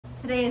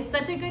Today is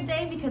such a good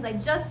day because I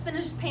just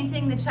finished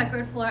painting the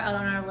checkered floor out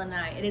on our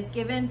lanai. It has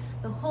given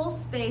the whole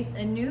space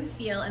a new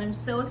feel and I'm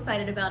so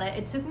excited about it.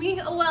 It took me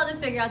a while to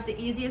figure out the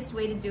easiest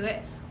way to do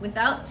it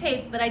without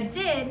tape, but I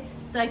did,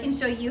 so I can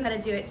show you how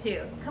to do it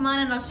too. Come on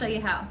and I'll show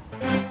you how.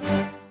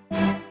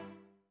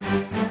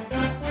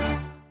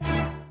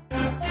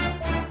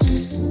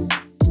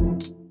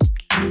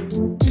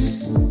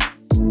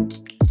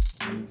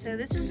 So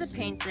this is the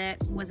paint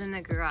that was in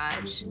the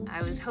garage.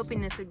 I was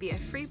hoping this would be a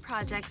free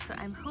project, so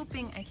I'm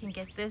hoping I can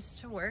get this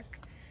to work.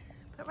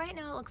 But right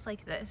now it looks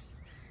like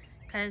this.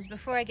 Because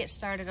before I get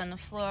started on the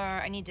floor,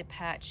 I need to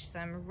patch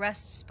some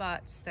rust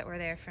spots that were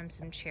there from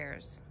some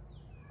chairs.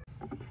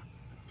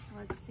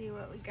 Let's see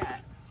what we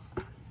got.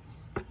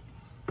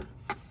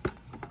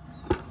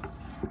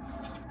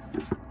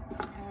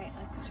 All right,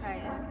 let's try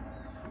it.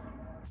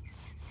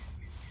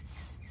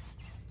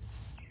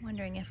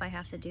 Wondering if I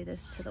have to do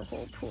this to the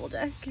whole pool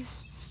deck.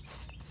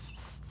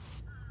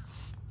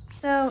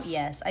 So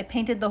yes, I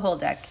painted the whole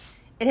deck.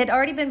 It had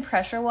already been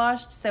pressure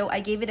washed, so I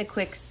gave it a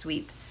quick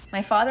sweep.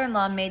 My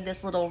father-in-law made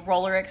this little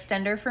roller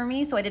extender for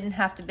me so I didn't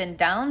have to bend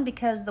down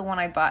because the one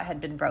I bought had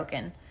been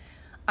broken.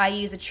 I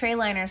use a tray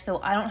liner so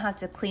I don't have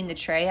to clean the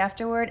tray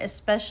afterward,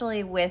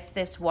 especially with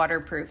this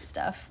waterproof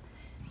stuff.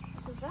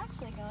 This is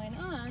actually going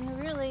on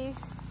really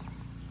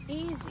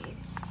easy.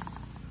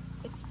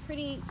 It's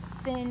pretty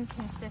thin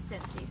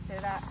consistency, so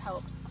that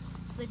helps.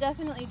 They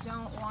definitely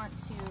don't want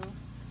to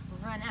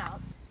run out.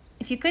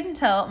 If you couldn't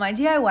tell, my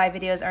DIY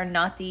videos are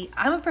not the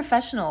I'm a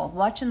professional,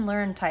 watch and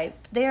learn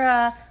type.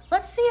 They're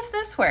let's see if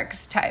this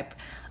works type.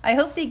 I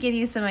hope they give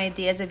you some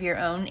ideas of your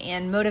own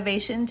and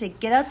motivation to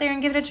get out there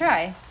and give it a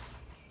try.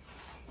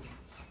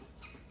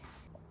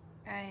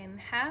 I'm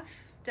half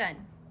done.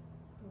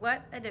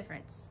 What a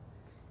difference.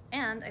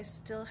 And I'm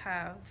still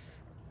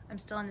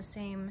on the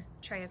same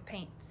tray of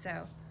paint,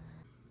 so.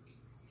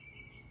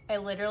 I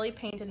literally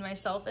painted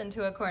myself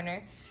into a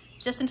corner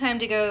just in time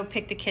to go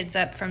pick the kids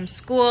up from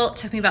school. It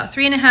took me about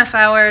 3.5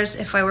 hours.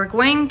 If I were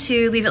going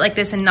to leave it like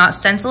this and not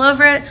stencil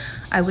over it,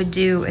 I would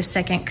do a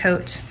second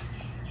coat.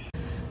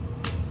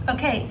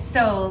 Okay,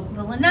 so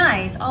the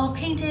lanai is all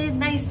painted,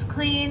 nice,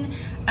 clean.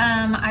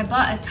 I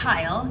bought a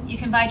tile. You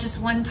can buy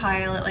just one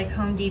tile at like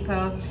Home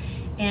Depot,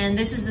 and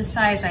this is the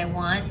size I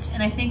want.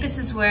 And I think this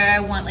is where I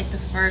want like the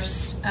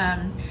first,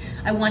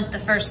 I want the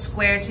first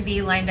square to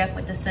be lined up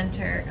with the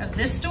center of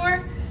this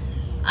door.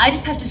 I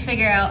just have to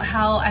figure out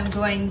how I'm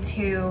going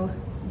to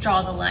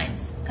draw the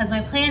lines, because my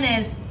plan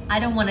is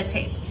I don't want to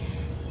tape.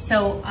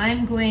 So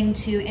I'm going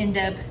to end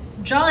up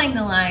drawing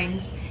the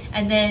lines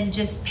and then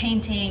just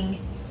painting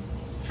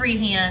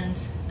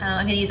freehand.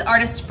 I'm going to use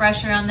artist's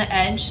brush around the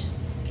edge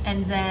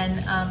and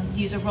then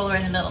use a roller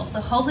in the middle.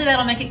 So hopefully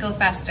that'll make it go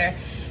faster,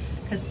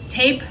 because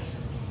tape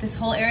this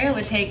whole area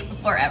would take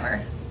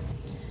forever.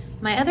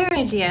 My other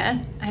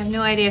idea, I have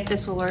no idea if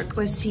this will work,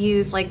 was to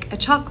use like a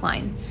chalk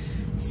line.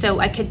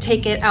 So I could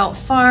take it out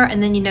far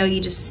and then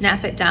you just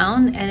snap it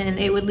down and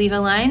it would leave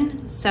a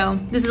line. So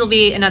this will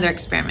be another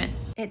experiment.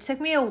 It took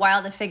me a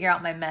while to figure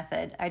out my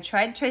method. I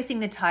tried tracing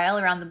the tile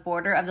around the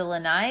border of the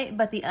lanai,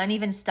 but the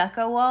uneven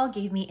stucco wall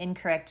gave me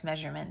incorrect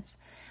measurements.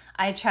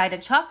 I tried a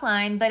chalk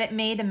line, but it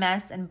made a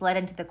mess and bled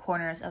into the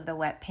corners of the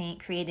wet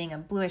paint, creating a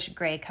bluish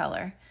gray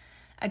color.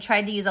 I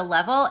tried to use a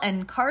level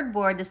and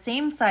cardboard the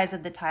same size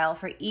of the tile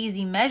for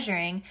easy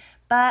measuring,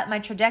 but my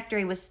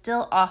trajectory was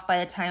still off by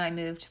the time I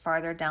moved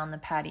farther down the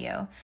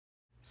patio.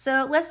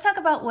 So let's talk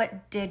about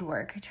what did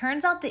work. It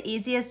turns out the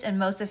easiest and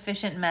most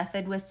efficient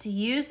method was to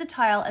use the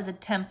tile as a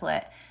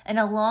template and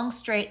a long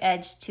straight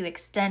edge to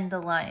extend the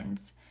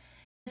lines.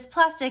 This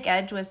plastic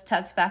edge was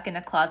tucked back in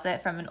a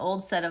closet from an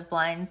old set of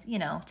blinds,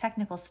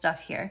 technical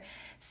stuff here.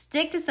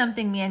 Stick to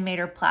something man-made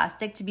or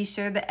plastic to be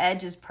sure the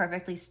edge is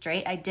perfectly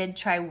straight. I did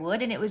try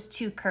wood and it was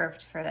too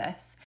curved for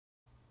this.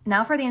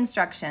 Now for the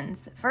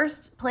instructions.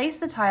 First, place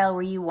the tile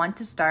where you want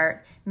to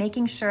start,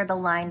 making sure the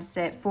lines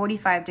sit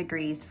 45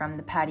 degrees from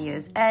the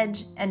patio's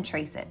edge, and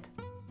trace it.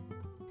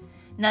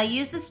 Now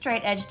use the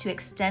straight edge to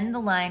extend the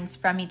lines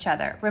from each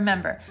other.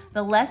 Remember,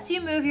 the less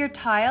you move your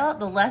tile,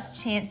 the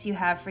less chance you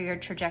have for your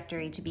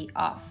trajectory to be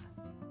off.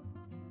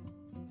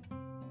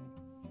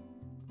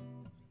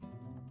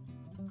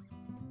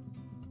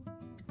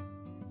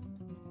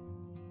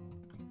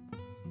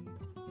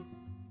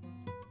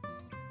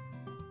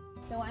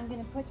 So I'm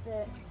going to put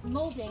the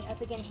molding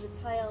up against the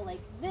tile like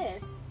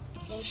this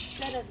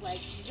instead of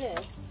like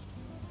this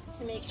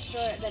to make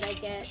sure that I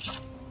get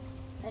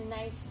a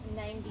nice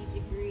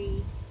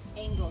 90-degree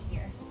angle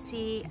here.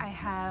 See, I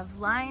have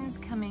lines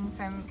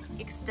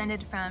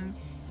extended from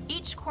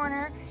each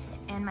corner,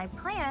 and my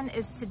plan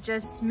is to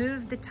just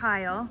move the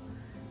tile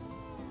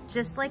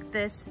just like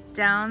this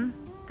down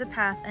the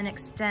path and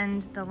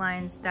extend the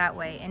lines that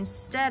way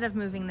instead of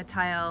moving the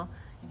tile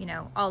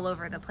all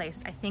over the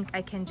place. I think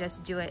I can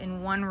just do it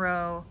in one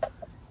row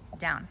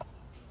down.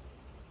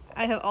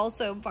 I have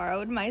also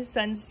borrowed my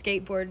son's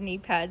skateboard knee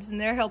pads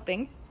and they're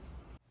helping.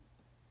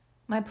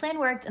 My plan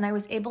worked and I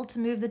was able to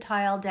move the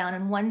tile down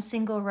in one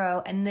single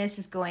row, and this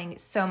is going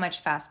so much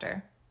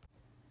faster.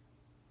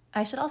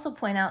 I should also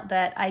point out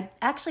that I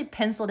actually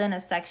penciled in a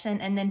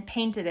section and then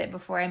painted it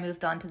before I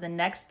moved on to the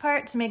next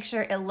part to make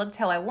sure it looked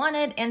how I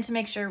wanted and to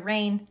make sure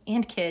rain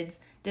and kids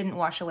didn't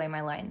wash away my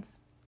lines.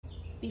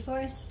 Before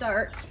I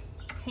start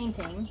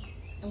painting,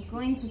 I'm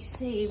going to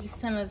save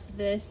some of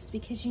this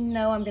because you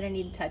know I'm going to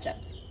need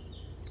touch-ups.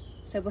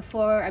 So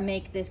before I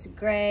make this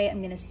gray, I'm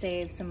going to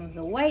save some of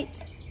the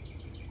white.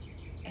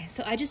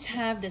 So I just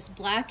have this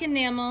black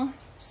enamel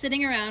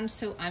sitting around,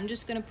 so I'm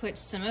just going to put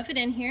some of it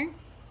in here.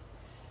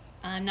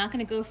 I'm not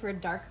going to go for a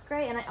dark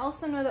gray, and I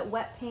also know that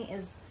wet paint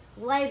is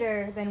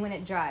lighter than when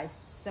it dries,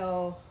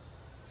 so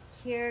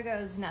here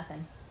goes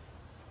nothing.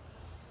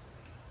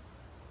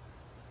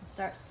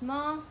 Start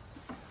small,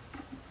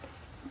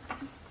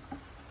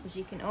 because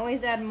you can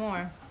always add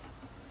more.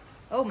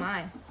 Oh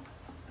my,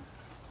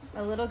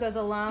 a little goes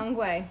a long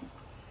way.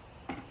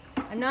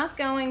 I'm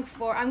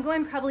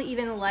going probably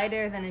even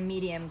lighter than a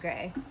medium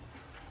gray.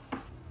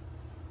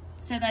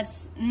 So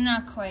that's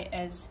not quite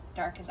as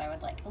dark as I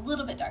would like, a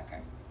little bit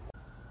darker.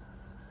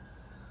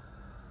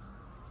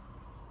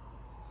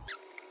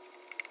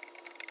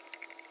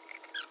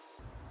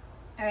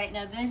 All right,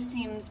 now this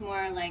seems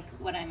more like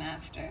what I'm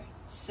after.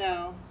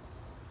 So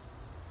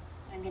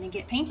I'm gonna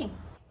get painting.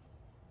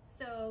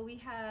 So we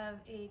have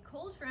a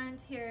cold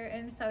front here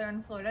in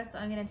southern Florida, so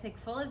I'm gonna take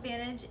full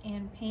advantage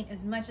and paint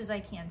as much as I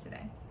can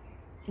today.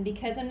 And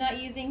because I'm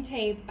not using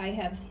tape, I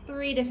have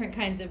 3 different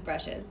kinds of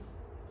brushes.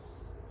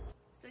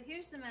 So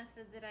here's the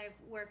method that I've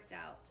worked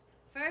out.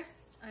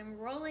 First, I'm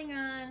rolling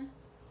on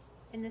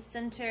in the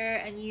center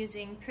and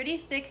using pretty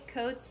thick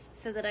coats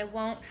so that I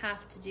won't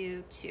have to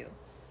do 2.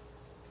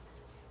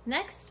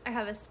 Next, I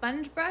have a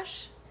sponge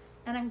brush,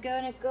 and I'm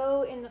gonna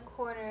go in the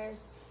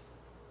corners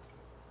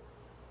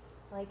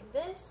like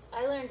this.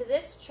 I learned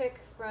this trick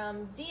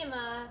from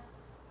Dima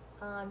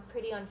on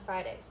Pretty on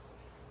Fridays.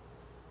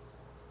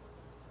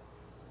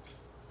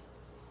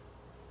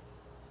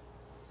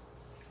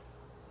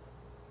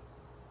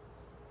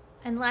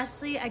 And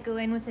lastly, I go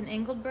in with an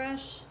angled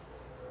brush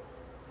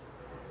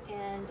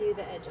and do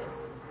the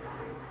edges.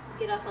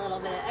 Get off a little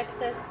bit of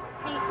excess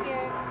paint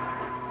here.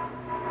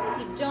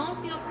 If you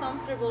don't feel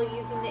comfortable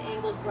using the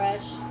angled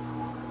brush,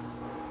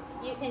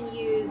 you can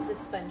use the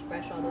sponge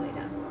brush all the way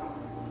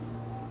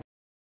down.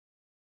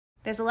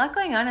 There's a lot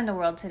going on in the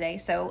world today,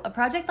 so a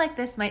project like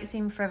this might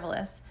seem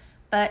frivolous,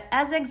 but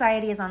as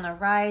anxiety is on the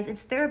rise,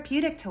 it's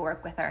therapeutic to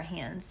work with our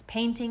hands.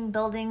 Painting,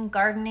 building,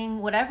 gardening,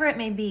 whatever it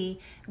may be,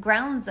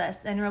 grounds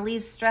us and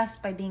relieves stress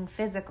by being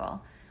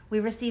physical. We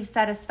receive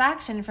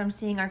satisfaction from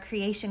seeing our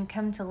creation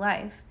come to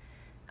life.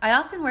 I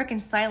often work in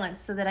silence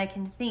so that I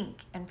can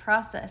think and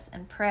process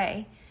and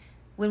pray.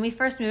 When we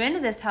first moved into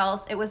this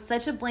house, it was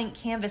such a blank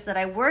canvas that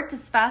I worked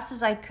as fast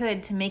as I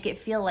could to make it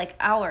feel like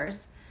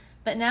ours.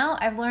 But now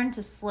I've learned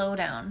to slow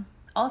down.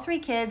 All 3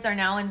 kids are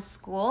now in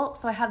school,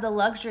 so I have the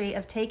luxury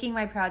of taking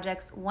my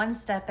projects one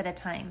step at a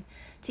time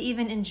to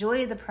even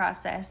enjoy the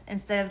process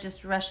instead of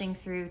just rushing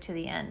through to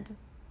the end.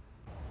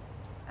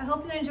 I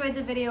hope you enjoyed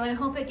the video and I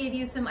hope it gave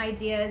you some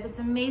ideas. It's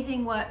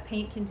amazing what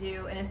paint can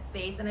do in a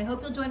space, and I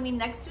hope you'll join me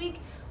next week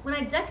when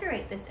I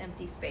decorate this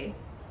empty space.